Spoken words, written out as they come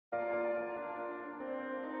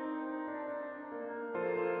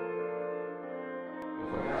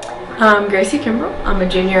I'm Gracie Kimbrell. I'm a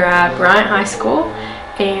junior at Bryant High School,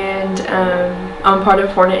 and I'm part of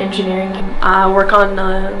Hornet Engineering. I work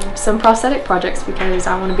on some prosthetic projects because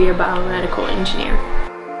I want to be a biomedical engineer.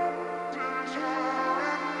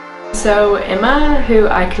 So Emma, who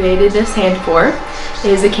I created this hand for,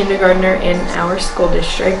 is a kindergartner in our school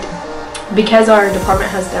district. Because our department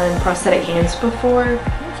has done prosthetic hands before,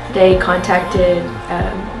 they contacted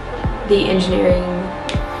the engineering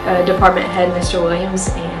department head, Mr. Williams,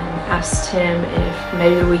 and asked him if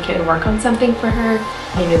maybe we could work on something for her.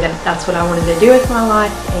 He knew that that's what I wanted to do with my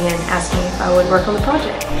life and asked me if I would work on the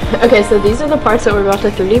project. Okay, so these are the parts that we're about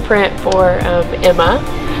to 3D print for Emma.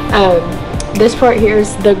 This part here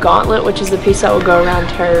is the gauntlet, which is the piece that will go around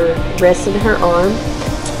her wrist and her arm.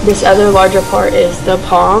 This other larger part is the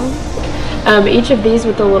palm. Each of these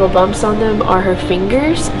with the little bumps on them are her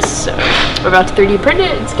fingers. So we're about to 3D print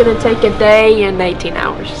it. It's going to take a day and 18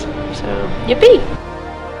 hours. So yippee!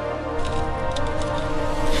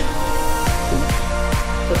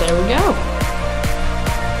 So there we go.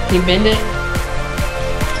 Can you bend it?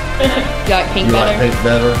 You like pink better? You like pink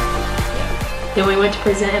better? Yeah. Then we went to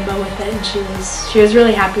present Emma with it, and she was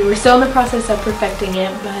really happy. We're still in the process of perfecting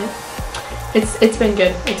it, but it's been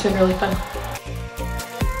good. It's been really fun.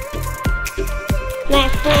 My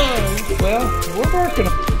friend. Well, we're working.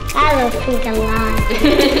 I love pink a lot.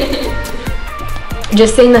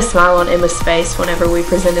 Just seeing the smile on Emma's face whenever we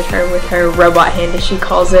presented her with her robot hand, as she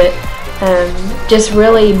calls it, just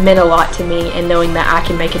really meant a lot to me, and knowing that I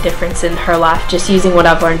can make a difference in her life just using what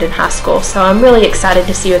I've learned in high school. So I'm really excited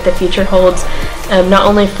to see what the future holds, not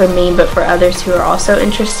only for me but for others who are also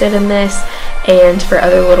interested in this, and for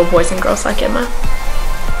other little boys and girls like Emma.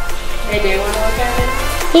 Hey, do you want to look at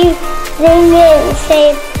it? They didn't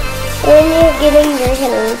say when you're getting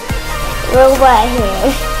your robot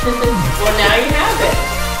hand. Well, now you have it.